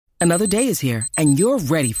Another day is here, and you're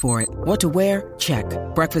ready for it. What to wear? Check.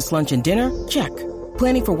 Breakfast, lunch, and dinner? Check.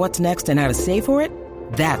 Planning for what's next and how to save for it?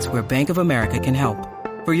 That's where Bank of America can help.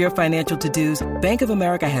 For your financial to-dos, Bank of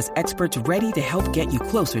America has experts ready to help get you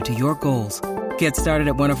closer to your goals. Get started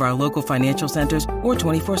at one of our local financial centers or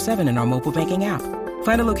 24/7 in our mobile banking app.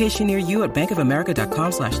 Find a location near you at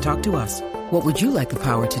bankofamerica.com/talktous. What would you like the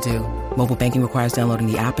power to do? Mobile banking requires downloading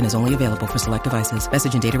the app and is only available for select devices.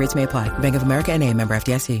 Message and data rates may apply. Bank of America N.A., member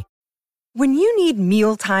FDIC. When you need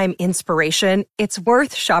mealtime inspiration, it's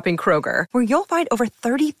worth shopping Kroger, where you'll find over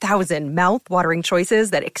 30,000 mouth-watering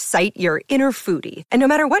choices that excite your inner foodie. And no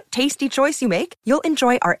matter what tasty choice you make, you'll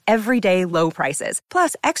enjoy our everyday low prices,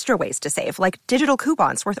 plus extra ways to save, like digital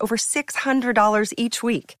coupons worth over $600 each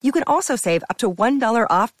week. You can also save up to $1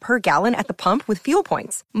 off per gallon at the pump with fuel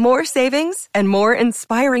points. More savings and more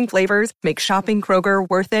inspiring flavors make shopping Kroger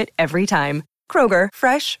worth it every time. Kroger,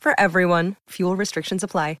 fresh for everyone. Fuel restrictions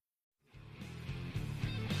apply.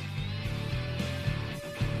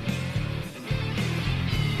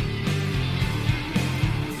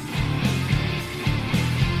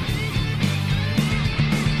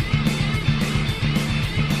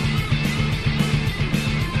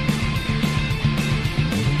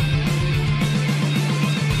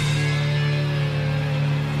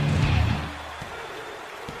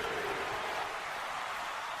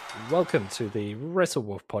 Welcome to the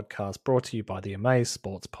WrestleWolf podcast, brought to you by the Amaze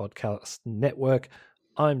Sports Podcast Network.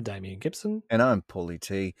 I'm Damien Gibson. And I'm Paulie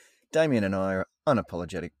T. Damien and I are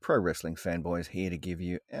unapologetic pro wrestling fanboys here to give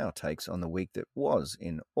you our takes on the week that was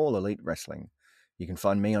in All Elite Wrestling. You can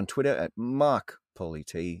find me on Twitter at Mark Paulie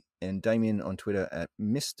T and Damien on Twitter at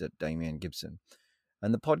Mr. Damien Gibson.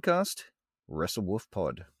 And the podcast, WrestleWolf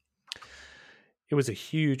Pod. It was a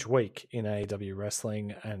huge week in AEW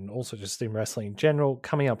wrestling and also just in wrestling in general.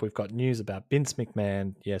 Coming up, we've got news about Vince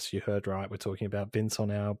McMahon. Yes, you heard right. We're talking about Vince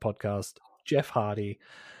on our podcast, Jeff Hardy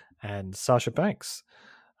and Sasha Banks.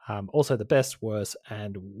 Also the best, worst,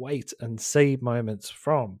 and wait and see moments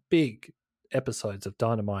from big episodes of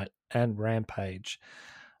Dynamite and Rampage.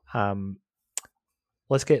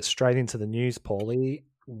 Let's get straight into the news, Paulie.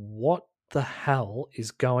 What the hell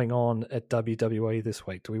is going on at WWE this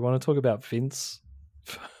week? Do we want to talk about Vince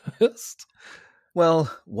first?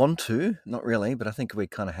 Well, want to, not really, but I think we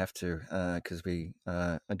kind of have to because we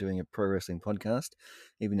are doing a pro wrestling podcast,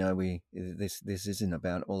 even though this isn't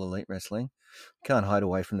about All Elite Wrestling. Can't hide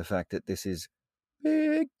away from the fact that this is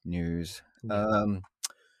big news. Yeah.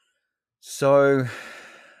 So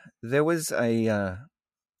there was a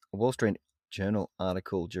Wall Street Journal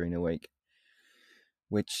article during the week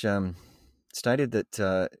which stated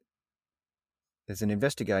that there's an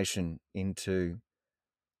investigation into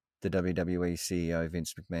the WWE CEO,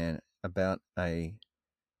 Vince McMahon, about a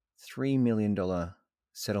 $3 million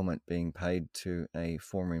settlement being paid to a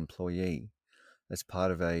former employee as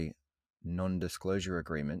part of a non-disclosure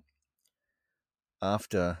agreement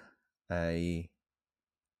after an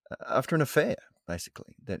affair,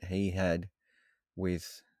 basically, that he had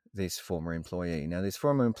with this former employee. Now, this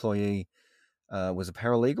former employee was a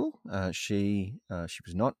paralegal. She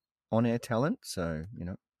was not on-air talent, so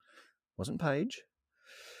wasn't Paige.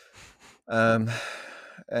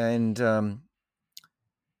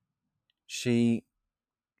 She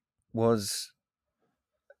was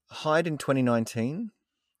hired in 2019.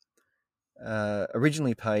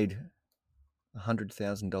 Originally paid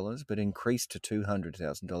 $100,000, but increased to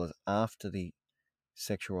 $200,000 after the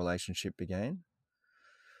sexual relationship began.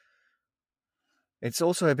 It's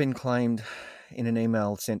also been claimed in an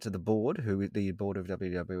email sent to the board, the board of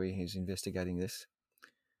WWE who's investigating this,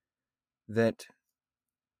 that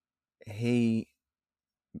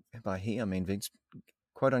by he I mean Vince,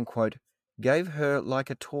 quote unquote, gave her like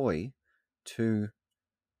a toy to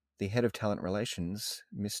the head of talent relations,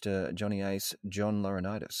 Mr. Johnny Ace, John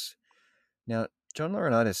Laurinaitis. Now, John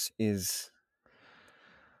Laurinaitis is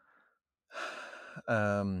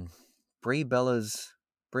Brie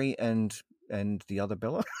and the other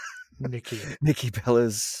Bella, Nikki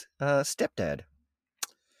Bella's stepdad.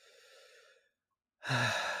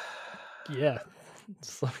 Yeah,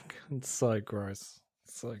 it's so gross.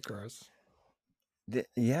 So gross.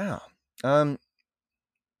 Yeah.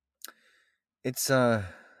 It's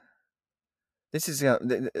this is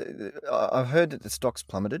I've heard that the stock's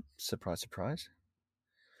plummeted. Surprise, surprise.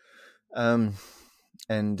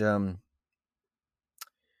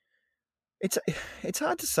 It's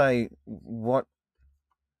hard to say what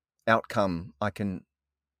outcome I can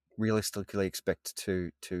realistically expect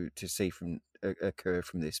to see occur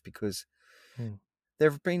from this, because there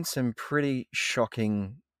have been some pretty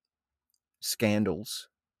shocking scandals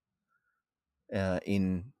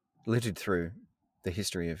littered through the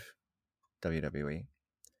history of WWE.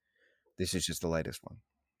 This is just the latest one.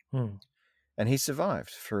 Hmm. And he's survived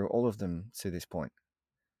through all of them to this point.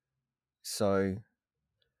 So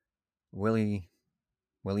will he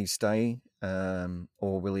stay,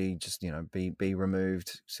 or will he just be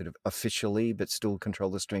removed sort of officially, but still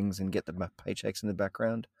control the strings and get the paychecks in the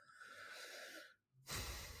background?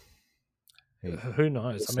 Who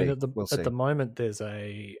knows? I mean, at see. the moment, there's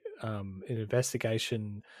an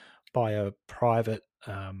investigation by a private.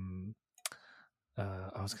 I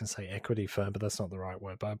was going to say equity firm, but that's not the right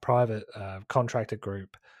word. But a private contractor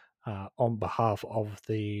group on behalf of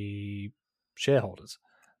the shareholders.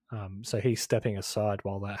 So he's stepping aside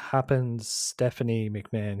while that happens. Stephanie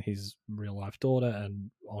McMahon, his real life daughter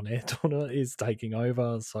and on air daughter, is taking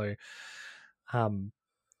over. So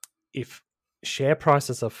if share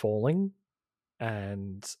prices are falling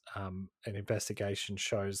and an investigation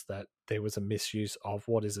shows that there was a misuse of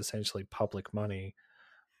what is essentially public money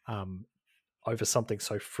over something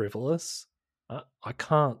so frivolous, I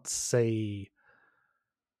can't see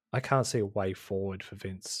a way forward for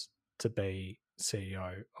Vince to be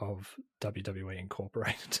CEO of WWE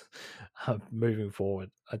Incorporated moving forward.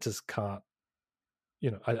 I just can't,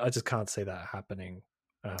 I just can't see that happening.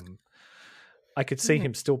 I could see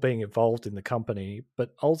him still being involved in the company,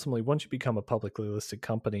 but ultimately, once you become a publicly listed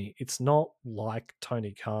company, it's not like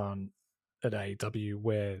Tony Khan at AEW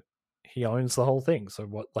where he owns the whole thing.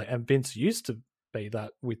 So and Vince used to be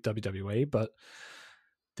that with WWE, but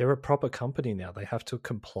they're a proper company now. They have to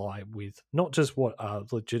comply with not just what are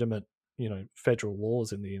legitimate, federal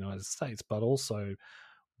laws in the United States, but also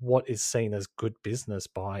what is seen as good business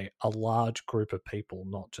by a large group of people,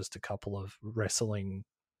 not just a couple of wrestling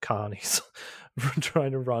carnies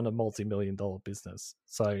trying to run a multi-million-dollar business.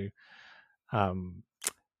 So I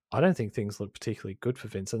don't think things look particularly good for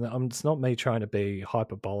Vince. And it's not me trying to be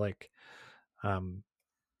hyperbolic.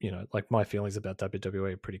 Like my feelings about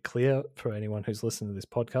WWE are pretty clear for anyone who's listening to this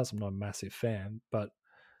podcast. I'm not a massive fan, but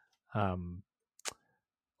a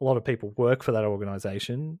lot of people work for that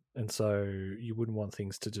organization. And so you wouldn't want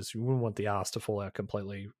the ass to fall out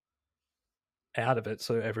completely out of it.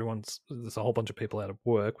 So there's a whole bunch of people out of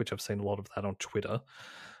work, which I've seen a lot of that on Twitter.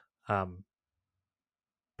 But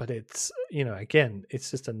it's, again, it's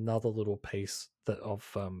just another little piece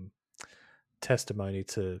of testimony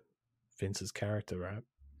to Vince's character, right?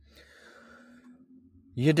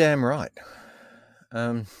 You're damn right.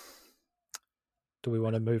 Do we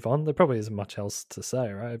want to move on? There probably isn't much else to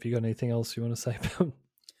say, right? Have you got anything else you want to say about?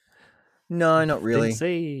 No, not really.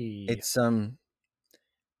 Vincey?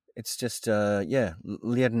 It's just yet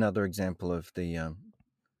another example of the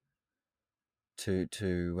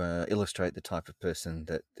to illustrate the type of person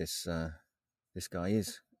that this guy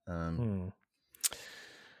is.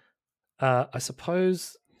 I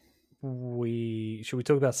suppose should we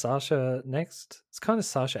talk about Sasha next? It's kind of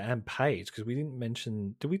Sasha and Paige because we didn't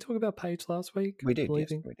mention. Did we talk about Paige last week? We did. Yes, we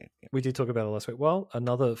did. Yeah. We did talk about it last week. Well,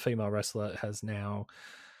 another female wrestler has now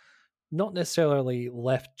not necessarily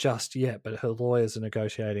left just yet, but her lawyers are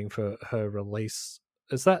negotiating for her release.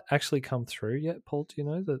 Has that actually come through yet, Paul? Do you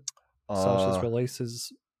know that Sasha's release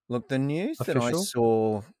is look, the news official? That I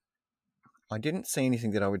saw, I didn't see anything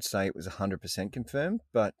that I would say it was 100% confirmed,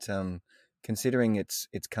 but considering it's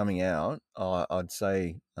coming out, I'd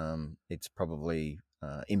say it's probably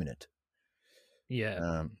imminent.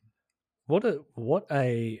 Yeah. What a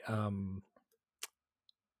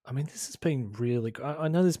I mean, this has been really good. I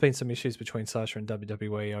know there's been some issues between Sasha and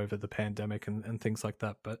WWE over the pandemic and things like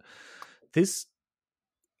that, but this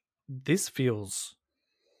feels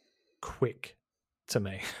quick to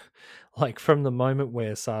me. Like from the moment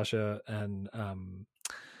where Sasha and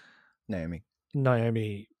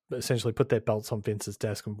Naomi essentially put their belts on Vince's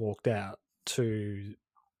desk and walked out to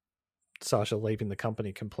Sasha leaving the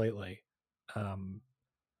company completely.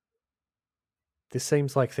 This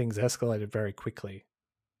seems like things escalated very quickly.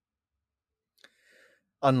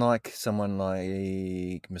 Unlike someone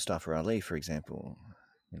like Mustafa Ali, for example,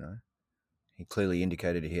 he clearly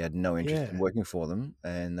indicated he had no interest in working for them,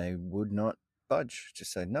 and they would not budge.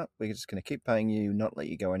 Just say, no, we're just going to keep paying you, not let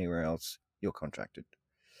you go anywhere else. You're contracted.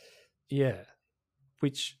 Yeah,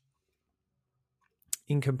 which,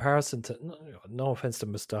 in comparison to, no offense to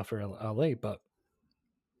Mustafa Ali, but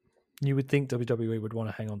you would think WWE would want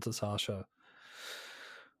to hang on to Sasha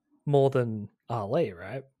more than Ali,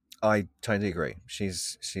 right? I totally agree.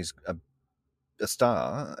 She's a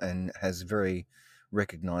star and has very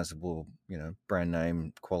recognizable, brand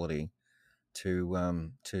name quality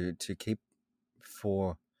to keep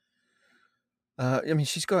for. I mean,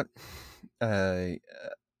 she's got a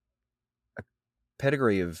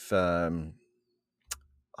pedigree of I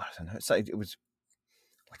don't know. Say it was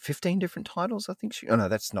like 15 different titles. I think oh no,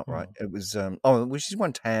 that's not right. It was she's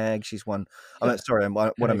won tag. She's won. Yeah. Sorry,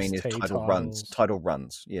 what I mean is NXT title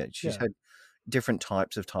runs. Yeah, she's had different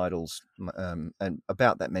types of titles, and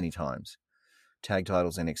about that many times. Tag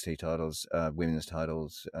titles, NXT titles, women's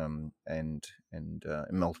titles, and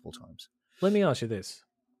multiple times. Let me ask you this: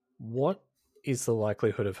 what is the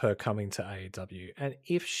likelihood of her coming to AEW? And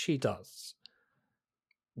if she does,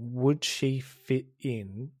 would she fit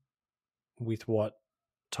in with what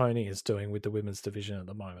Tony is doing with the women's division at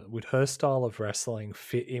the moment? Would her style of wrestling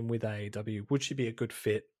fit in with AEW? Would she be a good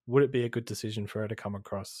fit? Would it be a good decision for her to come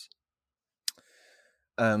across?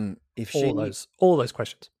 All those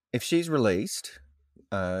questions. If she's released,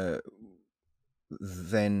 then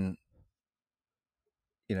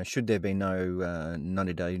should there be no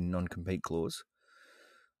 90-day non-compete clause,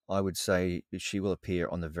 I would say she will appear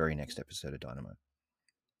on the very next episode of Dynamite.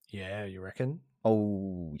 Yeah, you reckon?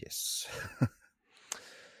 Oh, yes.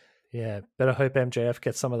 Yeah, better hope MJF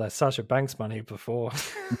gets some of that Sasha Banks money before.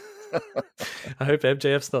 I hope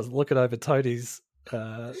MJF starts looking over Tony's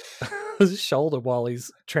shoulder while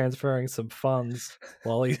he's transferring some funds.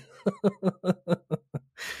 While he,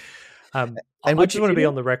 I just want to be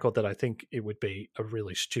on the record that I think it would be a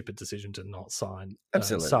really stupid decision to not sign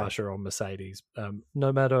Sasha or Mercedes.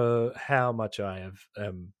 No matter how much I have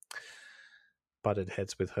butted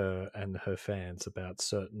heads with her and her fans about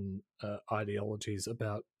certain ideologies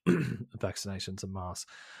about vaccinations and masks.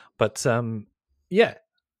 But yeah,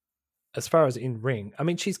 as far as in ring, I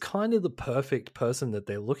mean, she's kind of the perfect person that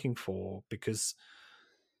they're looking for because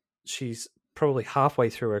she's probably halfway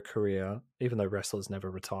through her career, even though wrestlers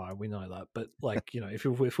never retire. We know that. But like,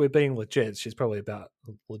 if we're being legit, she's probably about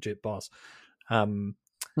a legit boss. She's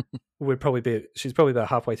probably about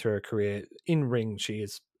halfway through her career. In ring, she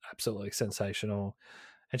is absolutely sensational,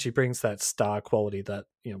 and she brings that star quality that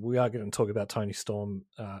we are going to talk about Toni Storm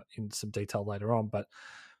in some detail later on, but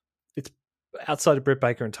it's outside of Britt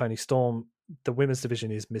Baker and Toni Storm, the women's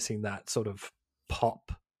division is missing that sort of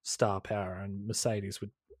pop star power, and Mercedes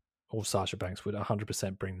or Sasha Banks would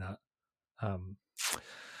 100% bring that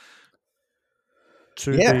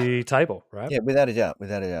to the table, right? Yeah, without a doubt.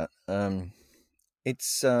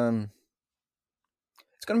 It's going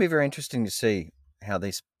to be very interesting to see how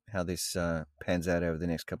this pans out over the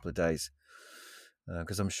next couple of days,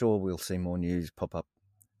 because I'm sure we'll see more news pop up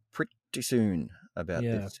pretty soon about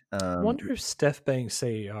this. I wonder if Steph being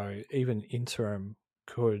CEO, even interim,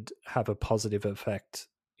 could have a positive effect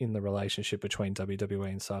in the relationship between WWE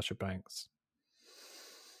and Sasha Banks.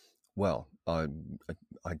 Well, I'd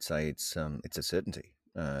say it's a certainty.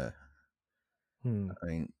 I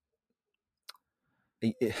mean,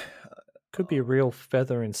 could be a real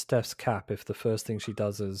feather in Steph's cap if the first thing she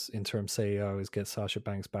does as interim CEO is get Sasha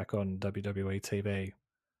Banks back on WWE TV.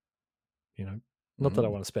 Not that I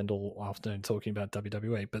want to spend all afternoon talking about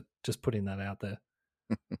WWE, but just putting that out there.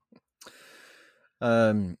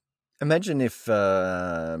 Imagine if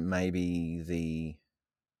maybe the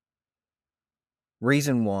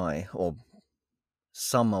reason why, or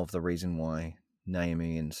some of the reason why,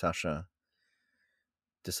 Naomi and Sasha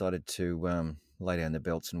decided to lay down their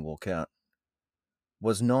belts and walk out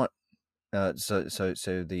was not so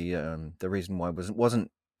the reason why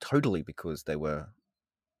wasn't totally because they were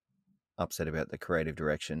upset about the creative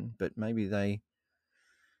direction, but maybe they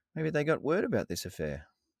got word about this affair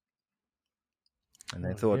and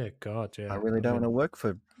they thought, I really don't want to work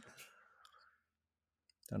for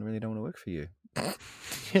you.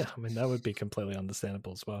 Yeah, I mean, that would be completely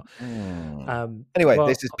understandable as well. Anyway,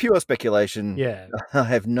 this is pure speculation. Yeah, I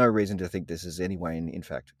have no reason to think this is anyway in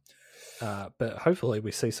fact. But hopefully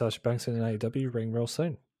we see Sasha Banks in an AEW ring real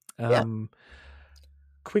soon. Yeah.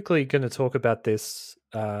 Quickly going to talk about this.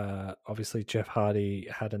 Obviously, Jeff Hardy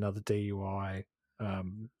had another DUI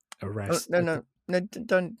arrest. No,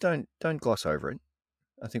 don't gloss over it.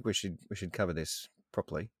 I think we should cover this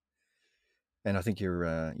properly. And I think you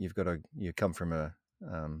come from a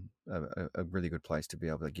really good place to be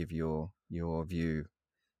able to give your view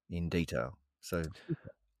in detail. So,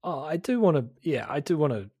 I do want to.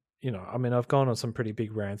 I mean, I've gone on some pretty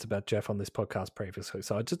big rants about Jeff on this podcast previously,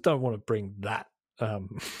 so I just don't want to bring that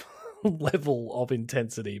level of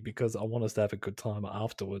intensity because I want us to have a good time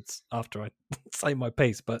afterwards after I say my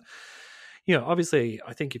piece. But obviously,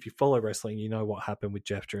 I think if you follow wrestling, you know what happened with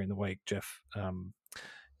Jeff during the week. Jeff,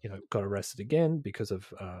 got arrested again because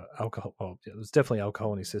of alcohol. Well, there was definitely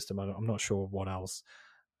alcohol in his system. I'm not sure what else.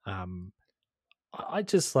 I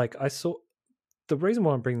saw the reason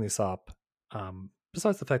why I'm bringing this up.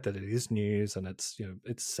 Besides the fact that it is news and it's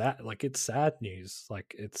it's sad, it's sad news. I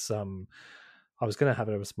was going to have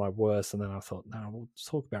it as my worst, and then I thought, no, we'll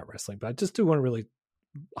talk about wrestling. But I just do want to really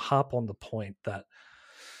harp on the point that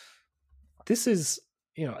this is,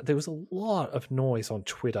 there was a lot of noise on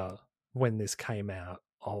Twitter when this came out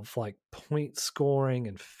of like point scoring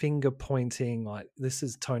and finger pointing. Like, this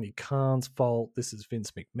is Tony Khan's fault. This is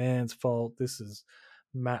Vince McMahon's fault. This is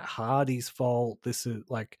Matt Hardy's fault. This is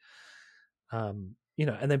like, and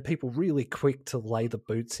then people really quick to lay the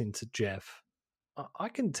boots into Jeff. I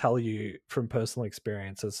can tell you from personal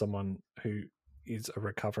experience as someone who is a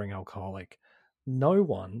recovering alcoholic, no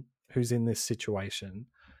one who's in this situation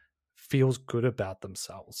feels good about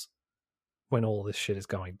themselves when all this shit is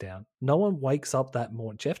going down. No one wakes up that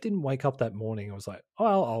morning. Jeff didn't wake up that morning and was like,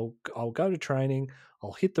 oh, I'll go to training,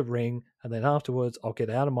 I'll hit the ring, and then afterwards I'll get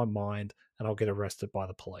out of my mind and I'll get arrested by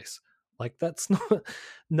the police. Like, that's not,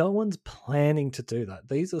 no one's planning to do that.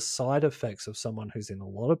 These are side effects of someone who's in a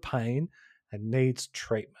lot of pain and needs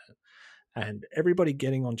treatment. And everybody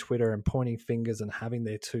getting on Twitter and pointing fingers and having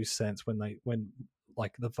their 2 cents when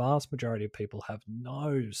like the vast majority of people have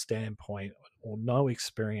no standpoint or no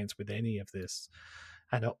experience with any of this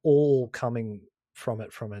and are all coming from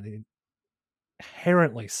it from an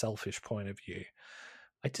inherently selfish point of view.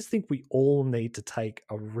 I just think we all need to take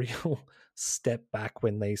a real step back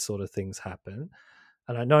when these sort of things happen.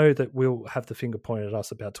 And I know that we'll have the finger pointed at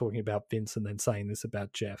us about talking about Vince and then saying this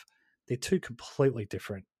about Jeff. They're two completely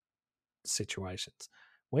different situations.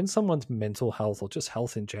 When someone's mental health or just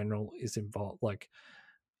health in general is involved, like,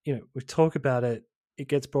 we talk about it, it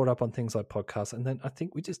gets brought up on things like podcasts, and then I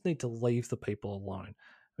think we just need to leave the people alone.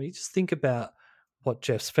 I mean, you just think about what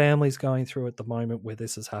Jeff's family's going through at the moment where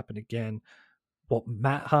this has happened again, what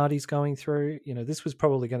Matt Hardy's going through. This was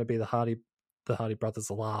probably going to be the Hardy brothers'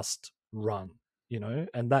 last run,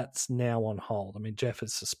 and that's now on hold. I mean, Jeff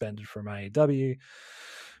is suspended from AEW.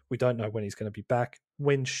 We don't know when he's going to be back.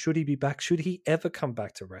 When should he be back? Should he ever come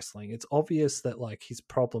back to wrestling? It's obvious that like his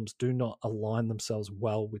problems do not align themselves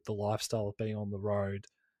well with the lifestyle of being on the road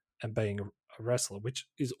and being a wrestler, which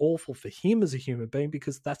is awful for him as a human being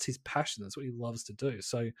because that's his passion. That's what he loves to do.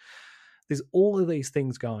 So there's all of these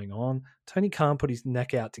things going on. Tony Khan put his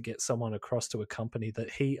neck out to get someone across to a company that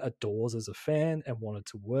he adores as a fan and wanted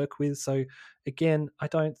to work with. So again, I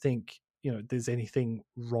don't think, there's anything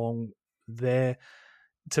wrong there.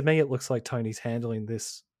 To me, it looks like Tony's handling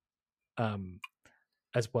this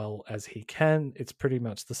as well as he can. It's pretty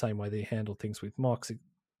much the same way that he handled things with Mox,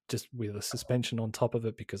 just with a suspension on top of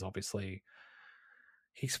it, because obviously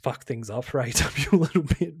he's fucked things up for AEW a little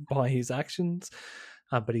bit by his actions.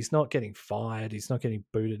 But he's not getting fired. He's not getting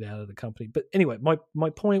booted out of the company. But anyway, my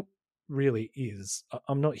point really is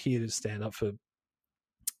I'm not here to stand up for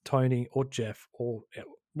Tony or Jeff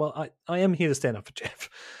I am here to stand up for Jeff.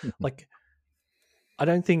 Like, I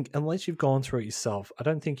don't think, unless you've gone through it yourself, I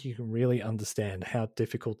don't think you can really understand how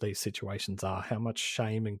difficult these situations are, how much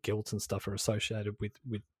shame and guilt and stuff are associated with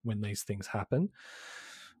when these things happen.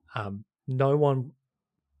 No one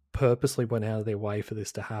purposely went out of their way for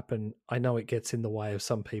this to happen. I know it gets in the way of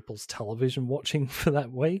some people's television watching for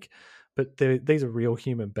that week, but these are real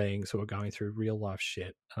human beings who are going through real life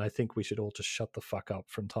shit. And I think we should all just shut the fuck up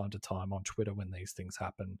from time to time on Twitter when these things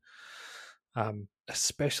happen.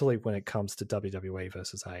 Especially when it comes to WWE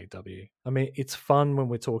versus AEW. I mean, it's fun when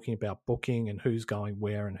we're talking about booking and who's going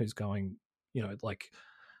where and who's going, like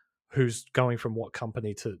who's going from what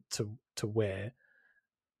company to where.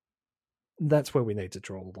 That's where we need to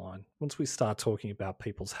draw the line. Once we start talking about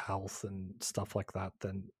people's health and stuff like that,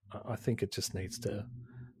 then I think it just needs to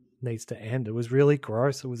end. It was really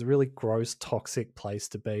gross. It was a really gross, toxic place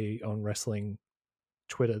to be on wrestling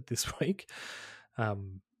Twitter this week.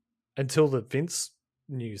 Until the Vince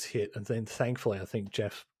news hit, and then thankfully I think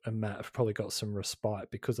Jeff and Matt have probably got some respite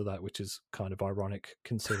because of that, which is kind of ironic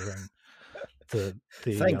considering the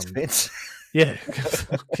thanks Vince. Yeah,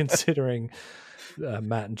 considering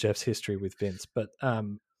Matt and Jeff's history with Vince. But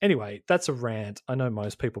anyway, that's a rant. I know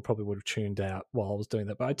most people probably would have tuned out while I was doing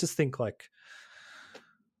that, but I just think like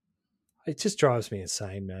it just drives me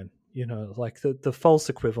insane, man. Like the false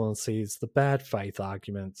equivalencies, the bad faith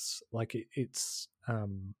arguments, like it's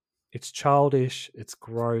childish, it's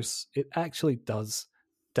gross. It actually does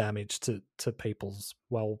damage to people's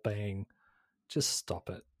well-being. Just stop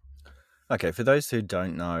it. Okay, for those who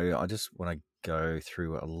don't know, I just want to go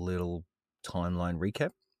through a little timeline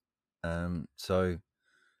recap. So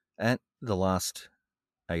at the last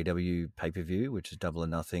AEW pay-per-view, which is Double or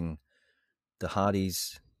Nothing, the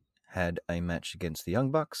Hardys had a match against the Young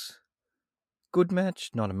Bucks. Good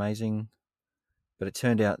match, not amazing. But it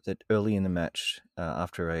turned out that early in the match,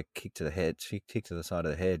 after a kick to the side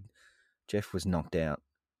of the head, Jeff was knocked out,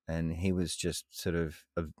 and he was just sort of,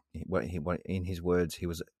 in his words, he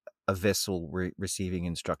was a vessel receiving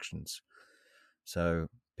instructions. So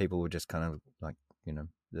people were just kind of like,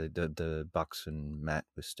 the Bucks and Matt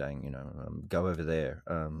was staying, go over there.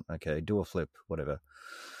 Okay, do a flip, whatever.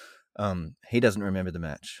 He doesn't remember the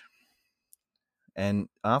match. And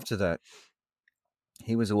after that,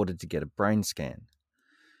 he was ordered to get a brain scan.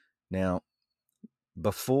 Now,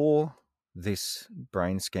 before this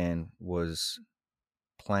brain scan was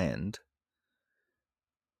planned,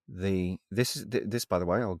 this by the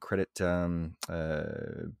way, I'll credit Brian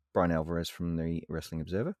Alvarez from the Wrestling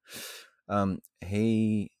Observer.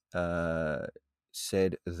 He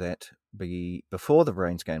said that before the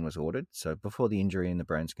brain scan was ordered, so before the injury in the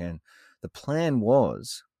brain scan, the plan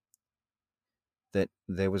was that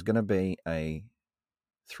there was going to be a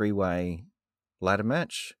 3-way ladder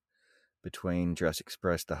match between Jurassic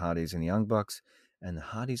Express, the Hardys, and the Young Bucks, and the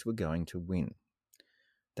Hardys were going to win.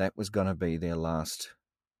 That was going to be their last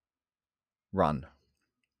run.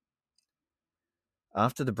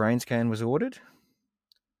 After the brain scan was ordered,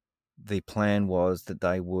 the plan was that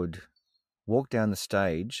they would walk down the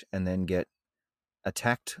stage and then get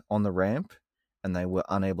attacked on the ramp, and they were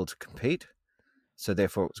unable to compete. So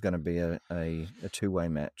therefore, it was going to be a 2-way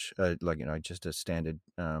match, just a standard,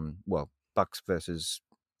 Bucks versus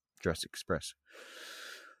Jurassic Express.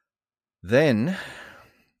 Then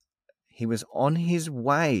he was on his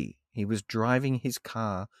way. He was driving his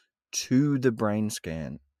car to the brain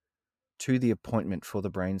scan, to the appointment for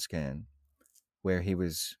the brain scan, where he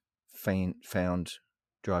was found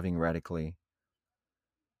driving erratically,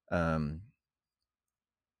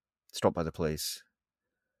 stopped by the police,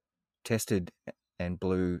 tested and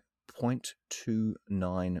blew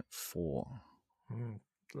 .294.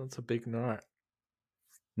 That's a big night.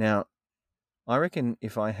 Now, I reckon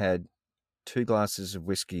if I had 2 glasses of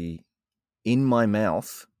whiskey in my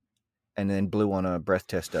mouth and then blew on a breath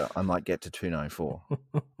tester, I might get to 294.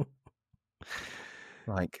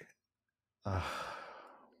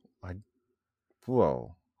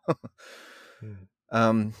 Whoa.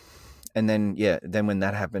 And then when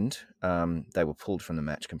that happened, they were pulled from the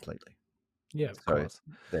match completely. Yeah, of course.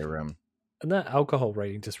 They're and that alcohol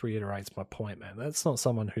rating just reiterates my point, man. That's not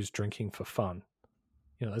someone who's drinking for fun.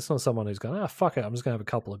 That's not someone who's going, fuck it, I'm just going to have a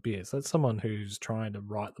couple of beers. That's someone who's trying to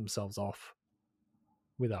write themselves off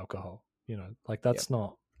with alcohol. That's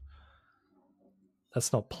not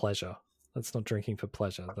pleasure. That's not drinking for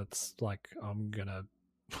pleasure. That's like, I'm gonna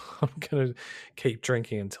keep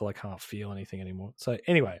drinking until I can't feel anything anymore. So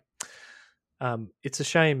anyway, it's a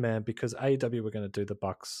shame, man, because AEW were going to do the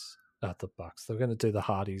Bucks. They're going to do the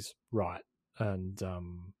Hardys right, and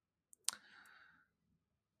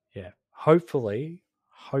hopefully,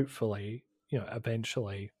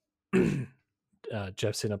 eventually,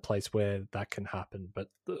 Jeff's in a place where that can happen. But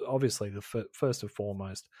obviously, the first and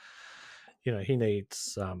foremost, he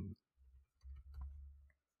needs a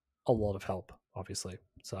lot of help, obviously.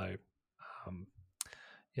 So,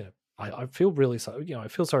 I feel really sorry. I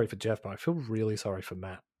feel sorry for Jeff, but I feel really sorry for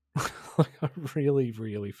Matt. I really,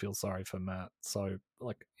 really feel sorry for Matt. So,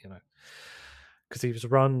 because his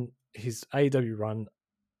AEW run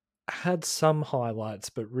had some highlights,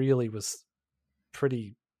 but really was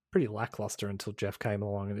pretty lackluster until Jeff came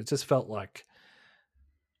along, and it just felt like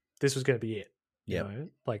this was going to be it. Yeah,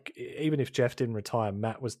 even if Jeff didn't retire,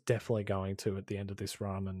 Matt was definitely going to at the end of this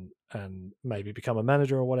run and maybe become a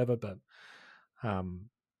manager or whatever. But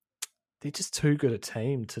they're just too good a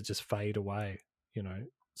team to just fade away.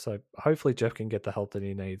 So hopefully Jeff can get the help that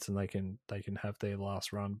he needs, and they can have their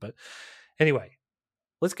last run. But anyway,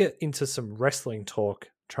 let's get into some wrestling talk.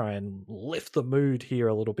 Try and lift the mood here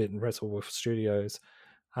a little bit in WrestleWolf Studios.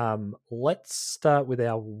 Let's start with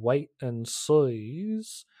our wait and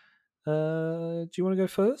sees. Do you want to go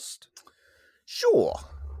first? Sure.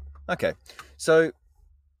 Okay. So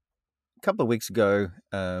a couple of weeks ago,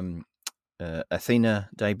 Athena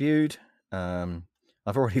debuted.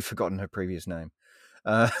 I've already forgotten her previous name.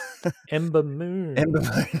 Ember Moon.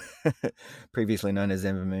 Previously known as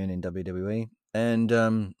Ember Moon in WWE.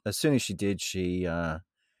 And as soon as she did, she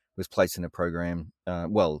was placed in a program.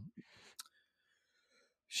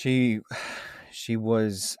 She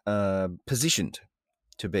was positioned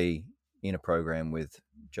to be in a program with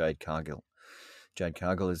Jade Cargill. Jade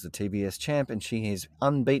Cargill is the TBS champ, and she is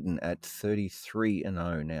unbeaten at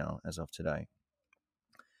 33-0 now as of today.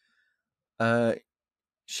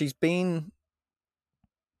 She's been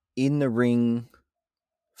in the ring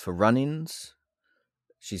for run-ins.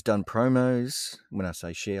 She's done promos. When I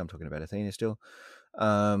say she, I'm talking about Athena still.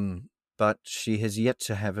 But she has yet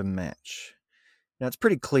to have a match. Now, it's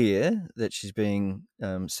pretty clear that she's being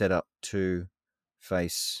set up to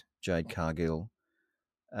face Jade Cargill.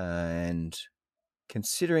 And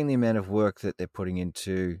considering the amount of work that they're putting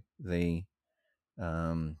into the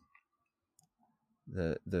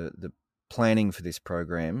the planning for this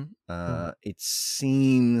program, it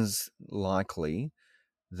seems likely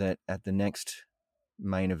that at the next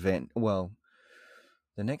main event, well,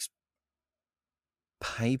 the next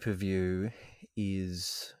pay-per-view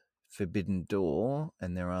is Forbidden Door,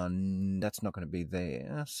 and that's not going to be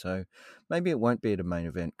there. So maybe it won't be at a main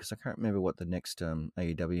event, because I can't remember what the next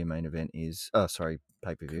AEW main event is. Oh, sorry,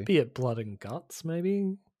 pay-per-view. Be it Blood and Guts,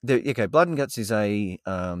 maybe. Okay, Blood and Guts is a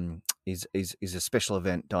is a special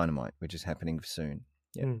event, Dynamite, which is happening soon.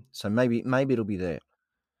 Yeah, so maybe it'll be there.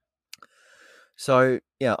 So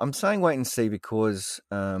yeah, I'm saying wait and see, because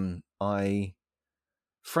I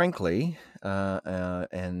frankly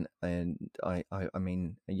and I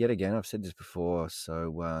mean, yet again, I've said this before,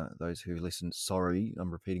 so those who listen, sorry, I'm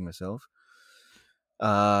repeating myself.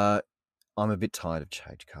 I'm a bit tired of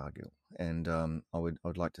Jade Cargill, and I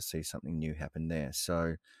would like to see something new happen there.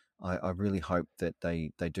 So I really hope that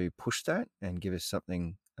they do push that and give us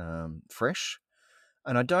something fresh.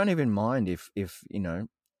 And I don't even mind if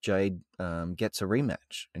Jade gets a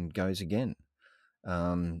rematch and goes again.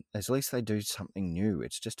 At least they do something new.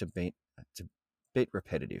 It's a bit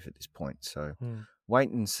repetitive at this point. So wait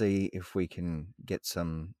and see if we can get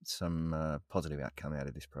some positive outcome out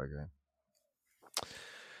of this program.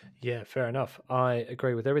 Yeah, fair enough. I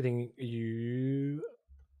agree with everything you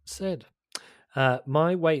said.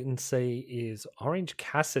 My wait and see is Orange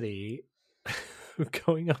Cassidy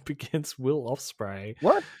going up against Will Ospreay.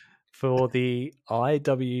 What? For the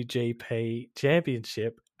IWGP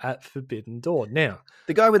Championship at Forbidden Door. Now,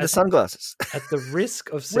 the guy with the sunglasses. At the risk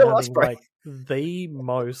of sounding like the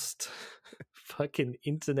most fucking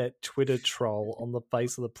internet Twitter troll on the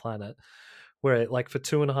face of the planet, where like for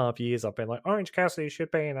 2.5 years I've been like, Orange Cassidy should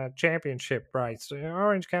be in a championship race.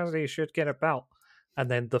 Orange Cassidy should get a belt. And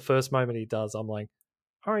then the first moment he does, I'm like,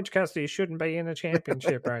 Orange Cassidy shouldn't be in a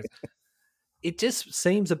championship race. It just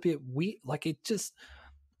seems a bit weird.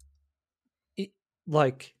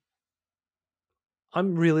 Like,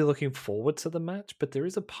 I'm really looking forward to the match, but there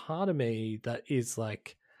is a part of me that is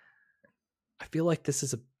like, I feel like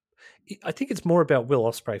I think it's more about Will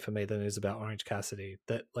Ospreay for me than it is about Orange Cassidy.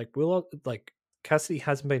 That like Cassidy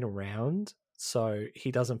hasn't been around, so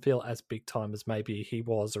he doesn't feel as big time as maybe he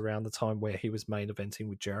was around the time where he was main eventing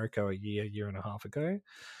with Jericho a year and a half ago.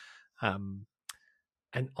 And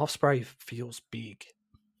Ospreay feels big.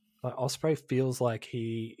 Like Ospreay feels like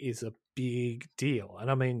he is a big deal,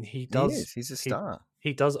 and I mean he does. He is. He's a star.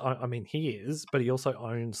 He does. I mean he is, but he also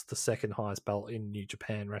owns the second highest belt in New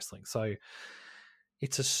Japan Wrestling. So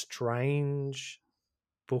it's a strange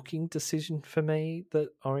booking decision for me that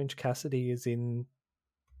Orange Cassidy is in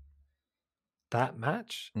that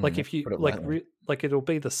match. Like if you like it'll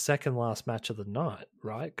be the second last match of the night,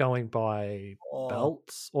 right? Going by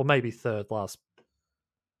belts, or maybe third last.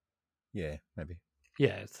 Yeah, maybe.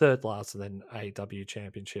 Yeah, third last, and then AEW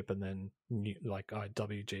Championship, and then like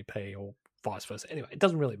IWGP or vice versa. Anyway, it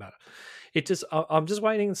doesn't really matter. I'm just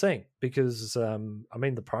waiting and seeing, because I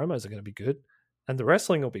mean the promos are going to be good, and the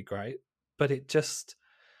wrestling will be great, but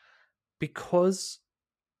because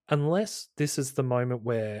unless this is the moment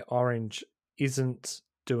where Orange isn't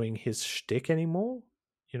doing his shtick anymore,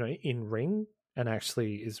 in ring, and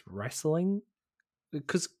actually is wrestling,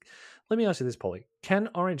 because. Let me ask you this, Polly. Can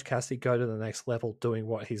Orange Cassidy go to the next level doing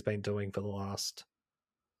what he's been doing for the last,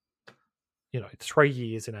 3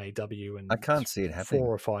 years in AEW, and I can't see it happening.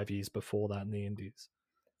 4 or 5 years before that in the Indies?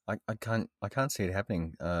 I can't see it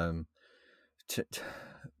happening. For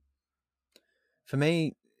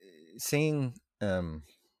me, seeing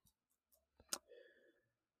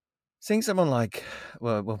someone like,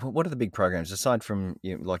 well, what are the big programs aside from,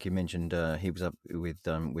 like you mentioned, he was up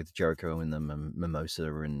with Jericho and the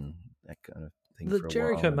Mimosa and that kind of thing. The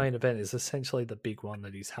Jericho main event is essentially the big one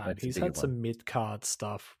that he's had. He's had some mid-card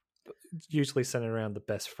stuff, usually centered around the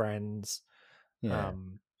best friends. Yeah.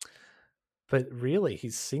 But really,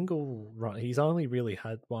 his single run, he's only really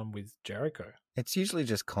had one with Jericho. It's usually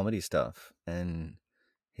just comedy stuff, and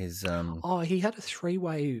his he had a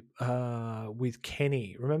 3-way with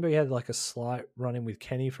Kenny. Remember, he had like a slight run-in with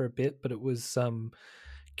Kenny for a bit, but it was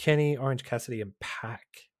Kenny, Orange Cassidy, and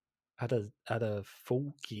Pac at a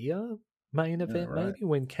Full Gear main event, maybe,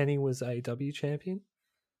 when Kenny was AEW champion.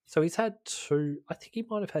 So he's had 2. I think he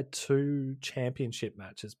might have had 2 championship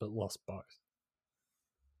matches, but lost both.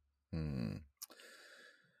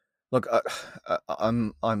 Look,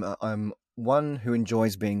 I'm one who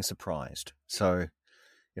enjoys being surprised. So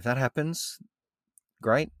if that happens,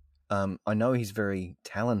 great. I know he's very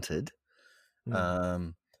talented,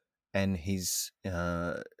 and he's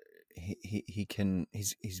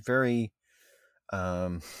he's very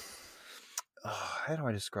how do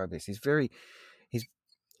I describe this? He's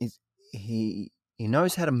he's he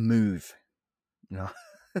knows how to move. You know,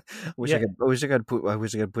 I wish Yeah. I wish I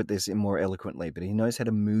could put this in more eloquently, but he knows how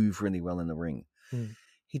to move really well in the ring. Hmm.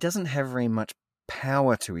 He doesn't have very much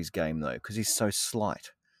power to his game though, because he's so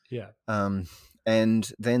slight. Yeah.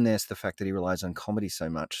 And then there's the fact that he relies on comedy so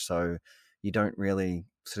much, so you don't really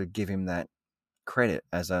sort of give him that credit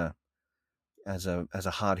as a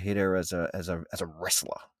hard hitter, as a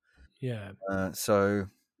wrestler. Yeah. So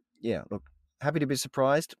yeah, look, happy to be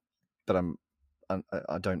surprised, but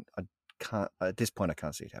I can't at this point. I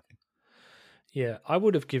can't see it happening. Yeah, I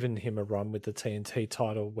would have given him a run with the TNT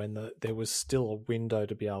title when there was still a window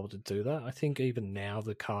to be able to do that. I think even now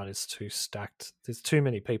the card is too stacked. There's too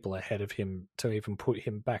many people ahead of him to even put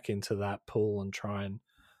him back into that pool and try and,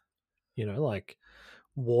 like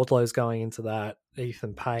Wardlow's going into that,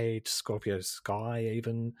 Ethan Page, Scorpio Sky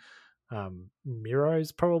even.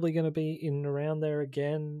 Miro's probably going to be in and around there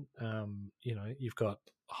again. You've got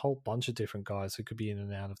a whole bunch of different guys who could be in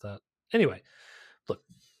and out of that. Anyway, look,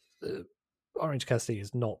 Orange Cassidy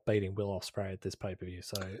is not beating Will Ospreay at this pay-per-view,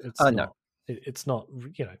 so it's not. No. It's not.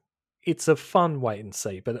 It's a fun wait and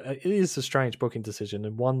see, but it is a strange booking decision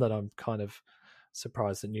and one that I'm kind of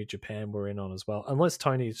surprised that New Japan were in on as well. Unless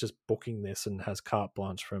Tony is just booking this and has carte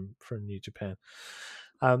blanche from New Japan.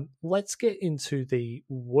 Let's get into the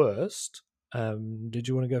worst. Did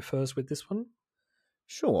you want to go first with this one?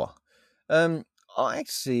 Sure. I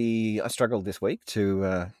struggled this week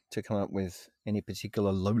to come up with any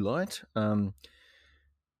particular low light,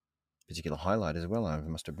 particular highlight as well. I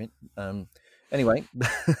must admit. Anyway,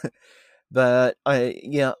 but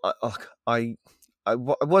I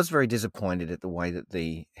was very disappointed at the way that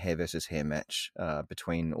the hair versus hair match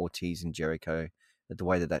between Ortiz and Jericho, at the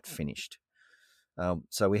way that finished.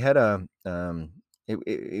 So we had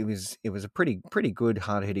it was a pretty good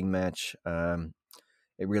hard hitting match.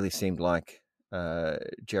 It really seemed like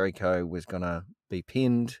Jericho was going to be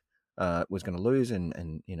pinned, was going to lose,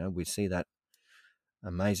 and we see that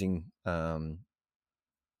amazing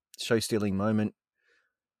show stealing moment.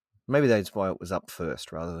 Maybe that's why it was up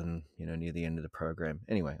first rather than near the end of the program.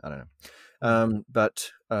 Anyway, I don't know.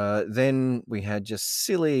 But then we had just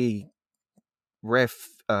silly ref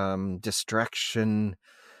distraction.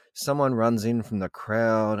 Someone runs in from the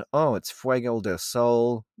crowd. Oh, it's Fuego del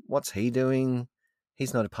Sol. What's he doing?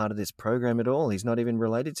 He's not a part of this program at all. He's not even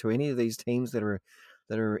related to any of these teams that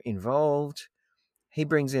are involved. He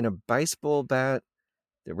brings in a baseball bat.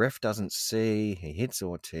 The ref doesn't see. He hits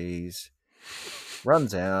Ortiz.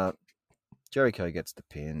 Runs out. Jericho gets the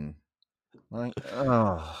pin. Like,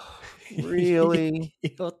 oh, really?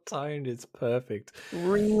 Your tone is perfect.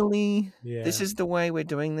 Really? Yeah. This is the way we're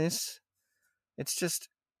doing this? It's just...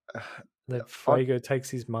 Then Fuego takes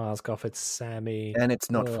his mask off. It's Sammy. And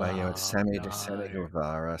it's not Fuego. It's Sammy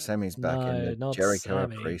Guevara. Sammy's back in the Jericho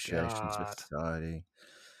Sammy. Appreciation Society.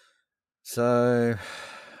 So...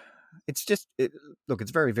 It's just... Look,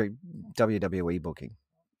 it's very, very WWE booking.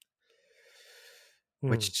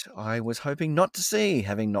 Which I was hoping not to see,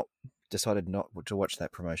 having not decided not to watch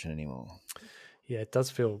that promotion anymore. Yeah, it does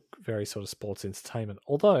feel very sort of sports entertainment,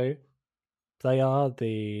 although they are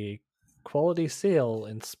the quality seal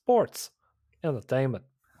in sports entertainment.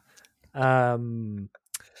 I've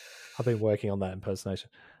been working on that impersonation.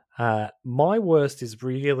 My worst is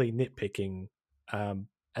really nitpicking, and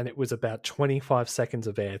it was about 25 seconds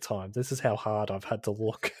of airtime. This is how hard I've had to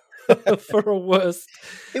look for a worst.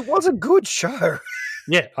 It was a good show.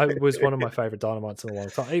 Yeah, it was one of my favorite Dynamites in a long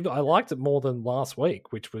time. I liked it more than last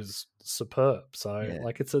week, which was superb. So,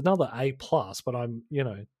 it's another A+, but I'm,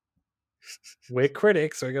 we're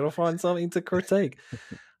critics. We're going to find something to critique.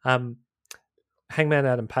 Hangman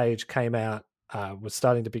Adam Page came out, was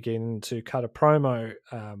starting to begin to cut a promo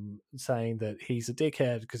saying that he's a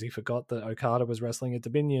dickhead because he forgot that Okada was wrestling at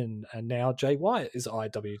Dominion, and now Jay White is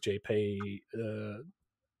IWGP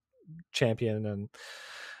champion,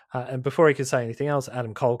 and before he could say anything else,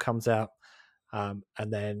 Adam Cole comes out, and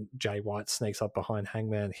then Jay White sneaks up behind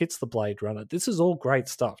Hangman, hits the Blade Runner. This is all great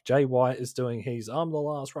stuff. Jay White is doing I'm the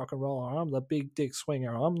last rock and roller, I'm the big dick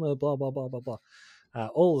swinger, I'm the blah, blah, blah, blah, blah.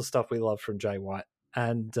 All the stuff we love from Jay White.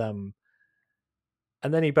 And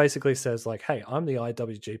then he basically says, like, hey, I'm the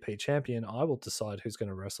IWGP champion. I will decide who's going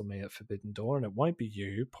to wrestle me at Forbidden Door, and it won't be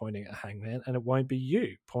you, pointing at Hangman, and it won't be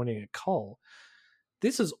you, pointing at Cole.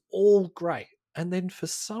 This is all great. And then for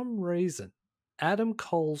some reason, Adam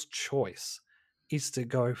Cole's choice is to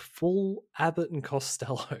go full Abbott and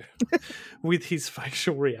Costello with his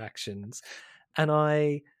facial reactions.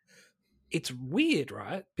 And it's weird,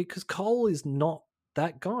 right? Because Cole is not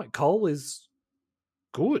that guy. Cole is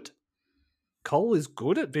good. Cole is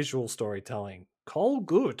good at visual storytelling. Cole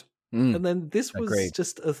good. Mm, And then this was agreed.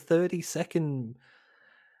 just a 30-second.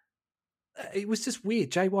 It was just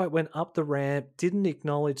weird. Jay White went up the ramp, didn't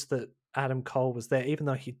acknowledge that Adam Cole was there, even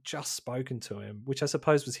though he'd just spoken to him, which I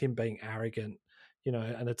suppose was him being arrogant,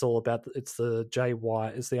 and it's all about, it's the Jay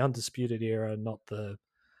White, it's the Undisputed Era, not the,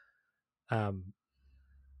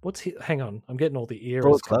 hang on, I'm getting all the eras.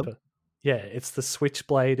 Bullet Club? Yeah, it's the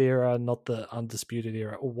Switchblade era, not the Undisputed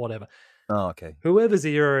Era or whatever. Oh, okay. Whoever's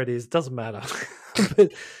era it is, doesn't matter.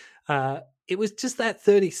 But it was just that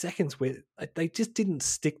 30 seconds where they just didn't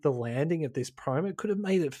stick the landing of this promo. It could have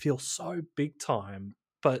made it feel so big time,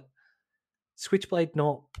 but Switchblade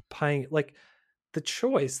not paying, like, the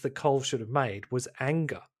choice that Cole should have made was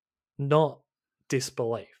anger, not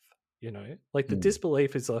disbelief. Like the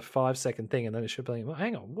disbelief is a 5-second thing, and then it should be, well,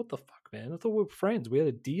 hang on, what the fuck, man? I thought we were friends. We had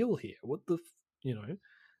a deal here. What the,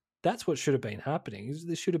 that's what should have been happening.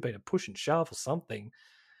 There should have been a push and shove or something.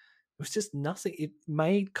 It was just nothing. It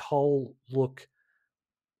made Cole look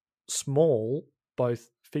small, both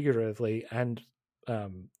figuratively and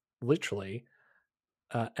literally,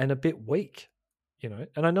 and a bit weak, And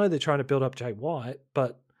I know they're trying to build up Jay White,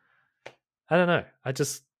 but I don't know.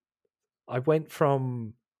 I went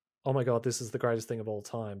from, oh my God, this is the greatest thing of all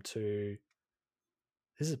time, to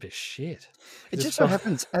this is a bit shit. It just so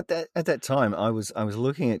happens at that time I was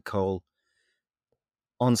looking at Cole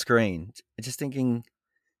on screen, just thinking,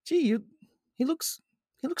 gee, he looks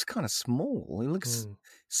kind of small. He looks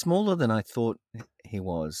smaller than I thought he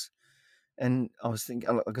was, and I was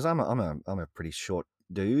thinking, because I'm a pretty short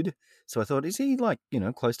dude, so I thought, is he like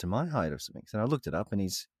close to my height or something? So I looked it up, and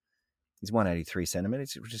he's 183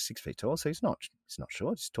 centimeters, which is 6 feet tall. So he's not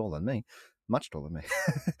short. He's taller than me, much taller than me.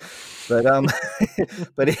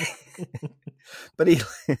 but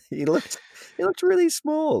he looked really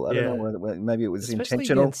small. I don't know whether maybe it was especially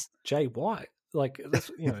intentional. Against Jay White, like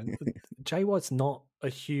that's, Jay White's not a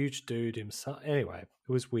huge dude himself. Anyway,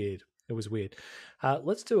 it was weird.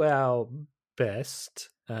 Let's do our best.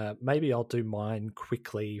 Maybe I'll do mine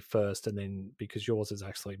quickly first, and then, because yours is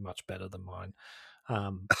actually much better than mine.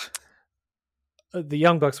 The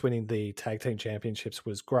Young Bucks winning the tag team championships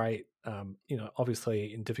was great.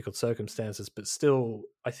 Obviously in difficult circumstances, but still,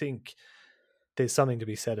 I think there's something to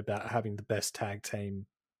be said about having the best tag team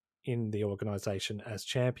in the organization as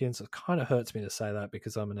champions. It kind of hurts me to say that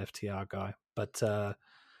because I'm an FTR guy, but the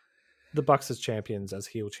Bucks as champions, as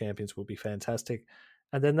heel champions, will be fantastic.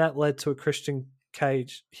 And then that led to a Christian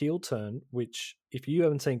Cage heel turn, which, if you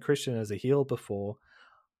haven't seen Christian as a heel before,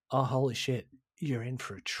 oh, holy shit, you're in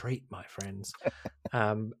for a treat, my friends.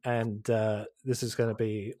 And this is going to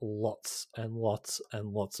be lots and lots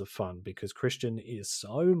and lots of fun, because Christian is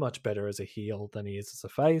so much better as a heel than he is as a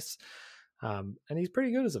face. And he's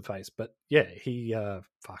pretty good as a face, but yeah,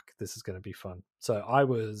 this is going to be fun. So I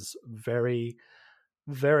was very,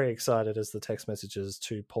 very excited, as the text messages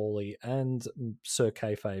to Paulie and Sir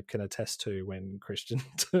Kayfabe can attest to, when Christian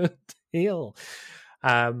turned heel.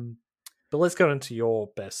 But let's go into your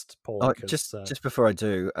best, Paul. Oh, just before I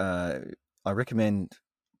do, I recommend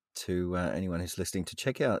to anyone who's listening to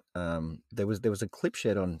check out. There was a clip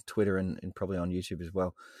shared on Twitter and probably on YouTube as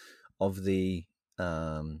well of the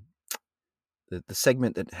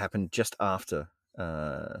segment that happened just after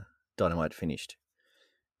Dynamite finished,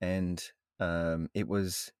 and it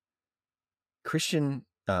was Christian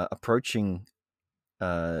approaching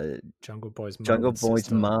Jungle Boy's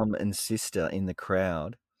mum and sister in the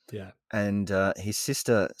crowd. Yeah, and his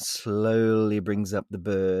sister slowly brings up the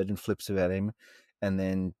bird and flips it at him, and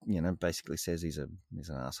then basically says he's an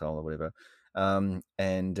asshole or whatever. And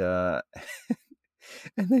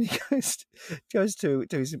then he goes to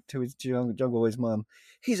his Jungle Boy's mum.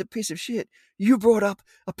 He's a piece of shit. You brought up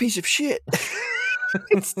a piece of shit.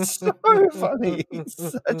 It's so funny. He's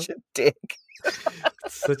such a dick.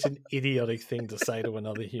 Such an idiotic thing to say to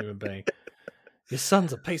another human being. Your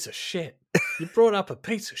son's a piece of shit. You brought up a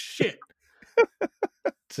piece of shit.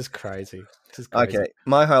 Just crazy. Okay,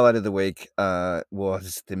 my highlight of the week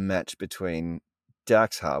was the match between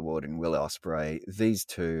Dax Harwood and Will Ospreay. These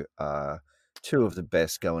two are two of the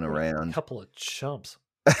best going around. A couple of chumps.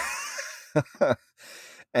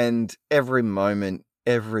 And every moment,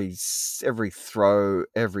 every throw,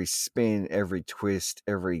 every spin, every twist,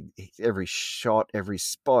 every shot, every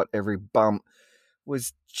spot, every bump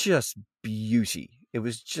was just beauty. It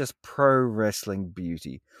was just pro wrestling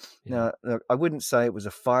beauty. Yeah. Now, I wouldn't say it was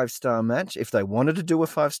a 5-star match. If they wanted to do a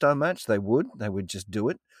 5-star match, they would just do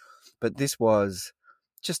it. But this was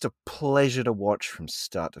just a pleasure to watch from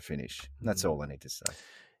start to finish. That's all I need to say.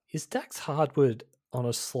 Is Dax Harwood on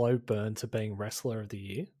a slow burn to being Wrestler of the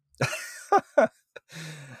Year?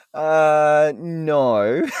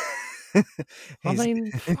 No. I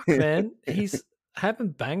mean, fuck, man. He's having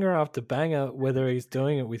banger after banger, whether he's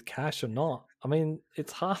doing it with cash or not. I mean,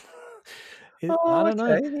 it's hard. I Oh, don't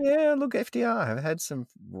know. okay. Yeah, look, FDR have had some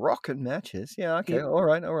rocking matches. Yeah, okay. All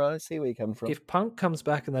right. I see where you're coming from. If Punk comes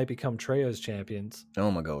back and they become trios champions,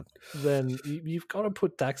 Oh my God, then you've got to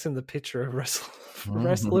put Dax in the picture of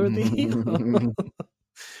wrestler of the year.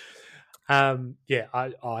 Yeah,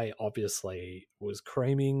 I obviously was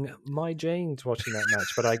creaming my jeans watching that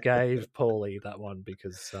match, but I gave Paulie that one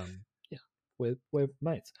because yeah, we're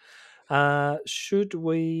mates. Should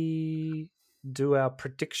we do our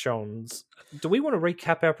predictions? Do we want to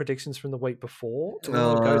recap our predictions from the week before? Do we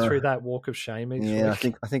want to go through that walk of shame each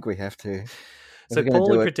week? I think we have to. So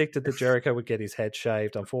Paulie predicted that Jericho would get his head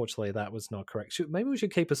shaved. Unfortunately, that was not correct. Maybe we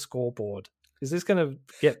should keep a scoreboard. Is this going to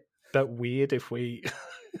get that weird if we?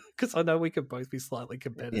 Because I know we could both be slightly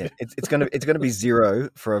competitive. Yeah, it's gonna be 0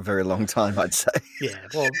 for a very long time, I'd say. Yeah,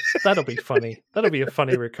 well, that'll be funny. That'll be a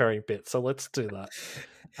funny recurring bit. So let's do that.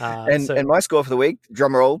 And my score for the week,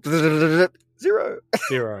 drum roll, 0.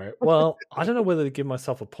 Well, I don't know whether to give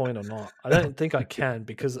myself a point or not. I don't think I can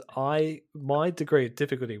because my degree of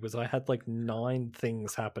difficulty was I had like 9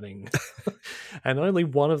 things happening, and only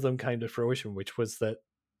one of them came to fruition, which was that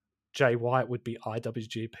Jay White would be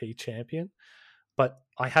IWGP champion. But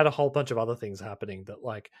I had a whole bunch of other things happening that,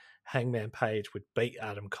 like, Hangman Page would beat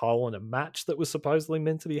Adam Cole in a match that was supposedly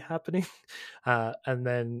meant to be happening. And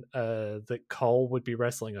then that Cole would be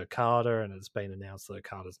wrestling Okada, and it's been announced that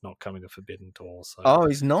Okada's not coming to Forbidden Door. So, oh,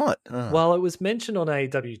 he's not? Oh. Well, it was mentioned on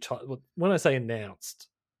AEW. When I say announced,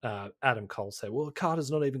 Adam Cole said, well,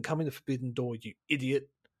 Okada's not even coming to Forbidden Door, you idiot.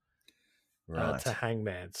 Right. To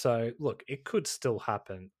Hangman. So, look, it could still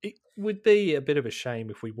happen. It would be a bit of a shame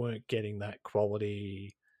if we weren't getting that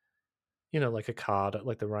quality, like a card,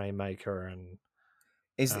 like the Rainmaker. And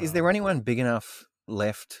is there anyone big enough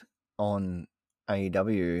left on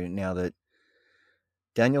AEW now that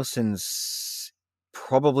Danielson's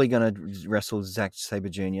probably going to wrestle Zack Sabre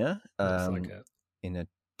Jr. In a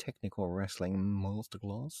technical wrestling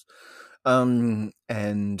masterclass,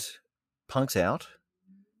 and Punk's out.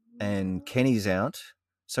 And Kenny's out.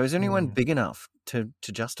 So is anyone big enough to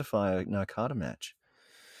justify an Okada match?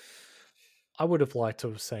 I would have liked to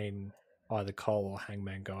have seen either Cole or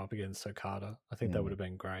Hangman go up against Okada. I think that would have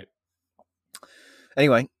been great.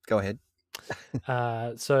 Anyway, go ahead.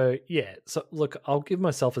 So look, I'll give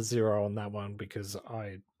myself a 0 on that one because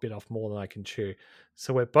I bit off more than I can chew.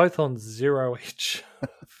 So we're both on 0 each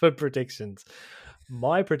for predictions.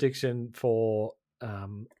 My prediction for...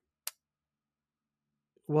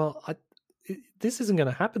 this isn't going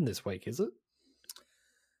to happen this week, is it?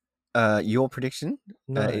 Your prediction?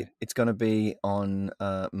 No, it's going to be on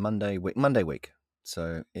Monday week.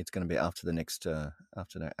 So it's going to be after the next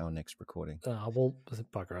after our next recording. Well,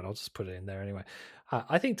 bugger it. I'll just put it in there anyway.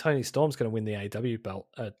 I think Tony Storm's going to win the AW belt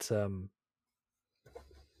at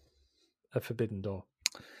Forbidden Door.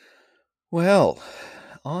 Well,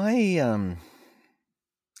 I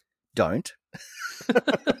don't.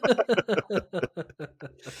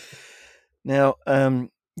 Now,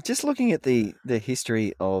 just looking at the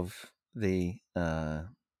history of the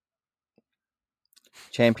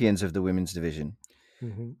champions of the women's division,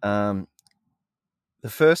 the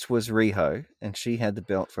first was Riho, and she had the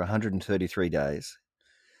belt for 133 days.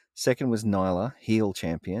 Second was Nyla, heel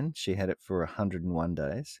champion. She had it for 101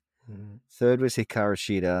 days. Third was Hikaru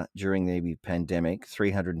Shida during the pandemic,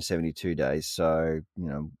 372 days. So,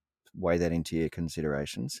 weigh that into your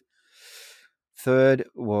considerations. Fourth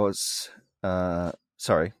was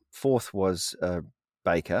Britt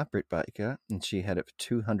Baker, and she had it for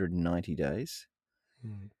 290 days.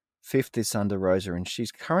 Fifth is Thunder Rosa, and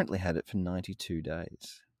she's currently had it for 92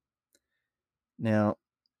 days. Now,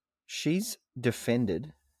 she's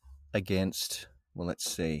defended against, well, let's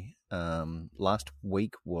see, last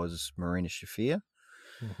week was Marina Shafir,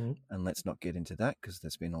 and let's not get into that because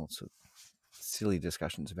there's been all sorts of silly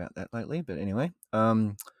discussions about that lately. But anyway,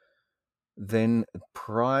 then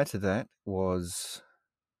prior to that was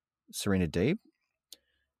Serena Deeb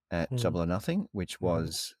at Double or Nothing, which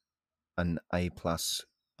was an A+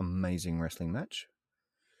 amazing wrestling match.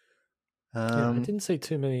 I didn't see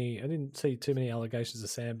too many allegations of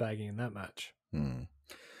sandbagging in that match.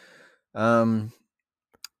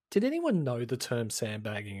 Did anyone know the term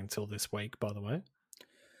sandbagging until this week, by the way?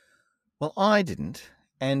 Well, I didn't.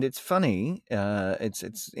 And it's funny,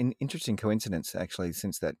 it's an interesting coincidence, actually,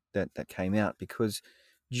 since that came out, because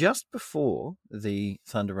just before the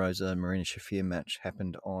Thunder Rosa Marina Shafir match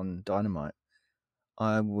happened on Dynamite,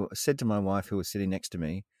 I said to my wife, who was sitting next to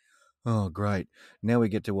me, Oh, great. Now we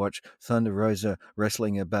get to watch Thunder Rosa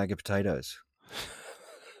wrestling a bag of potatoes.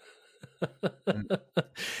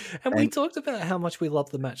 And we And talked about how much we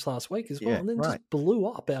loved the match last week as well, yeah, and then right. just blew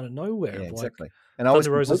up out of nowhere. Yeah, Of like, exactly. And I was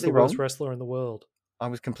Thunder Rosa's completely the worst wrong. wrestler in the world. I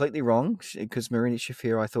was completely wrong because Marini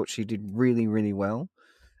Shafir, I thought she did really, really well.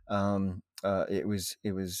 It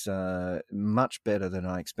was much better than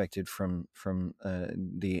I expected from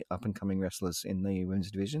the up and coming wrestlers in the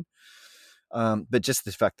women's division. But just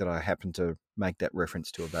the fact that I happened to make that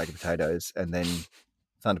reference to a bag of potatoes, and then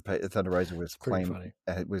Thunder Rosa was claimed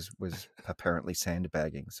was apparently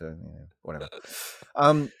sandbagging. So whatever.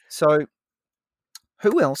 So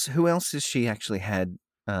who else has she actually had?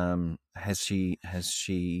 Has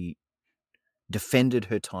she defended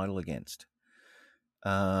her title against?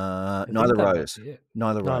 Nyla Rose.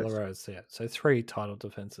 Nyla Rose, yeah. So 3 title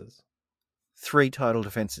defenses. 3 title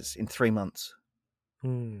defenses in 3 months.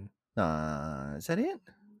 Is that it?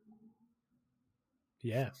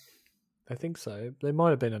 Yeah, I think so. There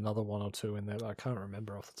might have been another 1 or 2 in there, but I can't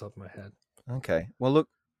remember off the top of my head. Okay. Well, look,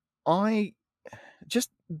 I just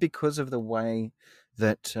because of the way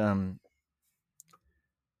that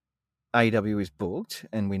AEW is booked,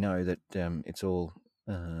 and we know that it's all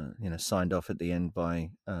signed off at the end by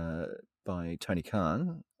Tony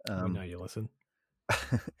Khan. We know you listen.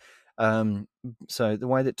 So the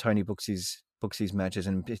way that Tony books his matches,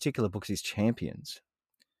 and in particular books his champions,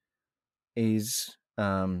 is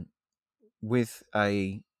with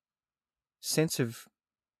a sense of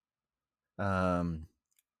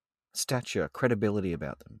stature, credibility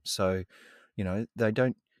about them. So, they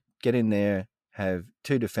don't get in there, have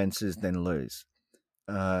 2 defenses, then lose.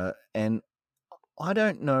 And I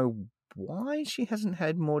don't know why she hasn't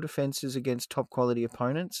had more defenses against top quality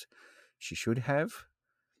opponents. She should have.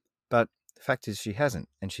 But the fact is she hasn't,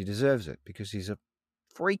 and she deserves it because she's a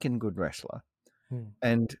freaking good wrestler.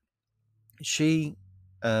 And she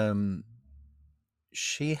had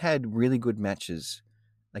really good matches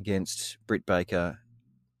against Britt Baker,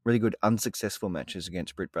 really good unsuccessful matches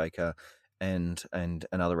against Britt Baker and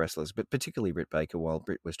other wrestlers, but particularly Britt Baker while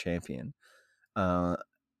Britt was champion,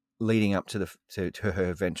 leading up to her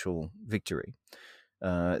eventual victory.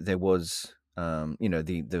 There was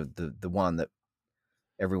the one that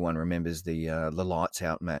everyone remembers, the lights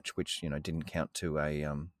out match, which didn't count to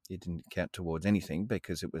it didn't count towards anything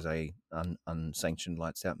because it was a unsanctioned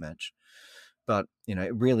lights out match. But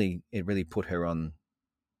it really put her on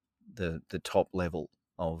the top level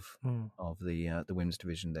of the women's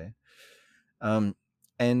division there. And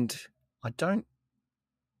I don't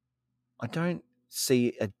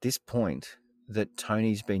see at this point that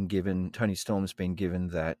Tony Storm's been given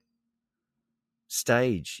that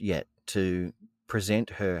stage yet to present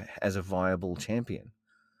her as a viable champion.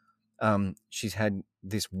 She's had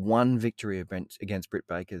this one victory against Britt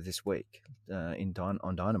Baker this week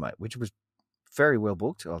on Dynamite, which was very well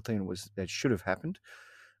booked. I think it should have happened.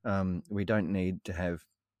 We don't need to have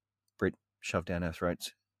Britt shoved down our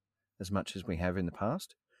throats as much as we have in the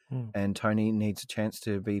past. And Tony needs a chance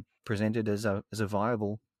to be presented as a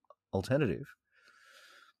viable alternative.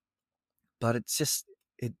 But it's just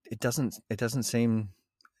it doesn't seem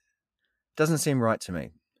right to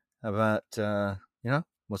me. But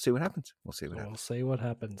we'll see what happens. We'll see what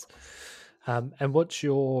happens. And what's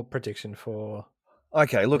your prediction for?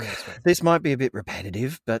 Okay, look, this might be a bit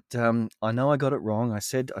repetitive, but I know I got it wrong. I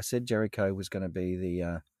said Jericho was going to be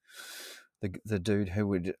the dude who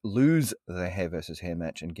would lose the hair versus hair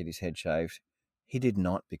match and get his head shaved. He did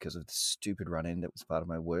not because of the stupid run in that was part of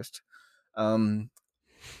my worst. But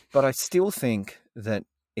I still think that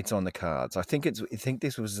it's on the cards. I think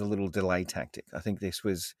this was a little delay tactic. I think this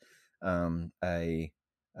was a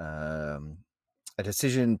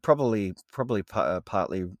decision probably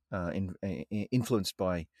partly influenced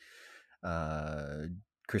by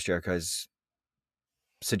Chris Jericho's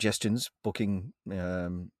suggestions, booking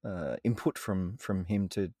input from him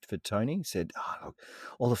for Tony. He said, look,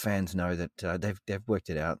 all the fans know that they've worked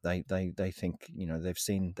it out. They think they've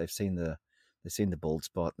seen the bald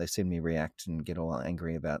spot. They've seen me react and get all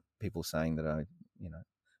angry about people saying that I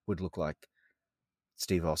would look like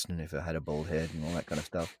Steve Austin if I had a bald head and all that kind of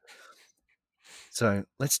stuff. So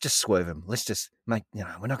let's just swerve him. Let's just make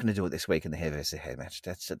we're not going to do it this week in the hair versus hair match.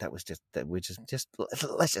 Let's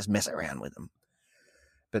just mess around with them.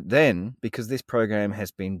 But then, because this program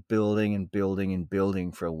has been building and building and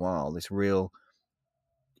building for a while, this real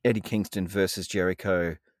Eddie Kingston versus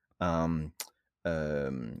Jericho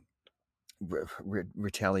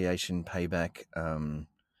retaliation, payback,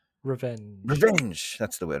 revenge.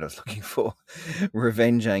 That's the word I was looking for.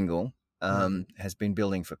 Revenge angle has been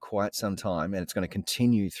building for quite some time, and it's going to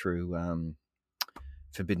continue through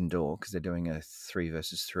Forbidden Door because they're doing a 3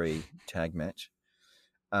 versus 3 tag match.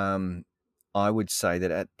 I would say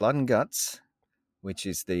that at Blood and Guts, which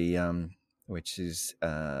is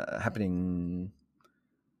happening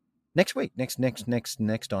next week, next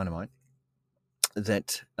Dynamite,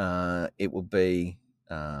 that it will be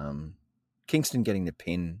Kingston getting the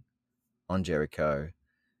pin on Jericho,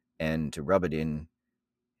 and to rub it in,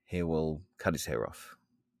 he will cut his hair off.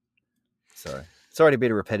 So sorry to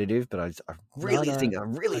be repetitive, but I really think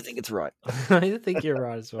it's right. I think you're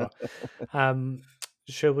right as well.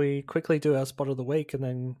 Shall we quickly do our spot of the week and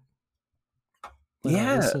then let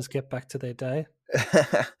our listeners get back to their day?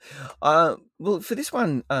 Well, for this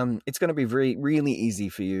one, it's going to be really easy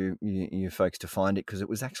for you folks to find it because it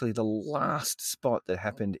was actually the last spot that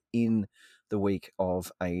happened in the week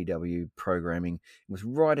of AEW programming. It was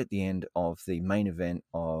right at the end of the main event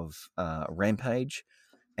of Rampage,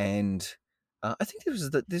 and I think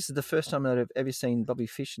this is the first time that I've ever seen Bobby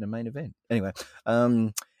Fish in a main event. Anyway,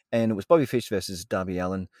 and it was Bobby Fish versus Darby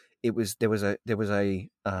Allin. There was a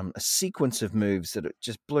sequence of moves that it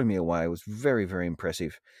just blew me away. It was very, very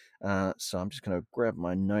impressive. So I'm just going to grab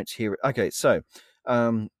my notes here. Okay, so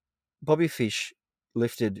Bobby Fish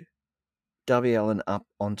lifted Darby Allin up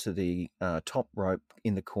onto the top rope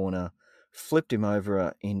in the corner, flipped him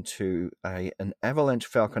over into an avalanche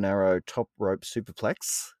Falcon Arrow top rope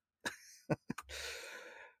superplex.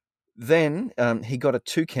 Then he got a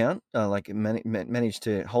 2 count, managed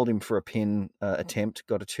to hold him for a pin attempt,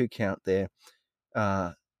 got a 2 count there.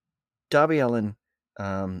 Darby Allin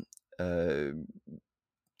got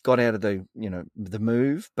out of the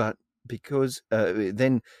move, but because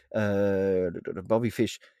then Bobby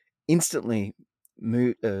Fish instantly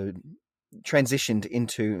transitioned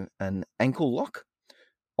into an ankle lock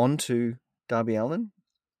onto Darby Allin,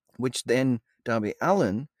 which then Darby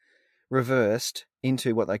Allin reversed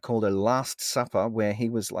into what they called a Last Supper, where he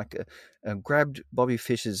was grabbed Bobby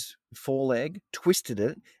Fish's foreleg, twisted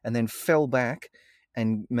it, and then fell back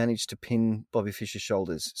and managed to pin Bobby Fish's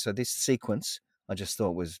shoulders. So this sequence I just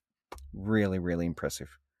thought was really, really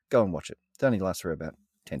impressive. Go and watch it. It only lasts for about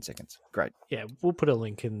 10 seconds. Great. Yeah, we'll put a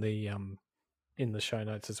link in the show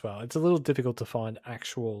notes as well. It's a little difficult to find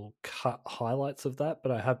actual cut highlights of that,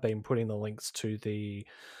 but I have been putting the links to the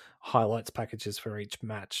highlights packages for each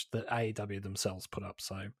match that AEW themselves put up.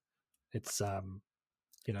 So it's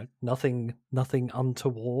nothing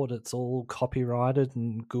untoward. It's all copyrighted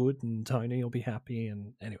and good, and Tony will be happy.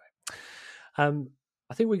 And anyway,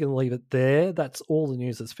 I think we can leave it there. That's all the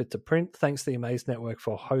news that's fit to print. Thanks to the Amaze Network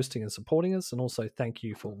for hosting and supporting us, and also thank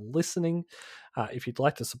you for listening. If you'd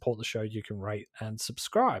like to support the show, you can rate and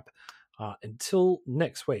subscribe. Until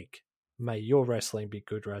next week, may your wrestling be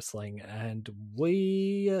good wrestling, and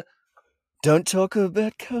we don't talk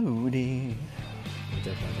about Cody. We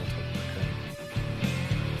definitely don't talk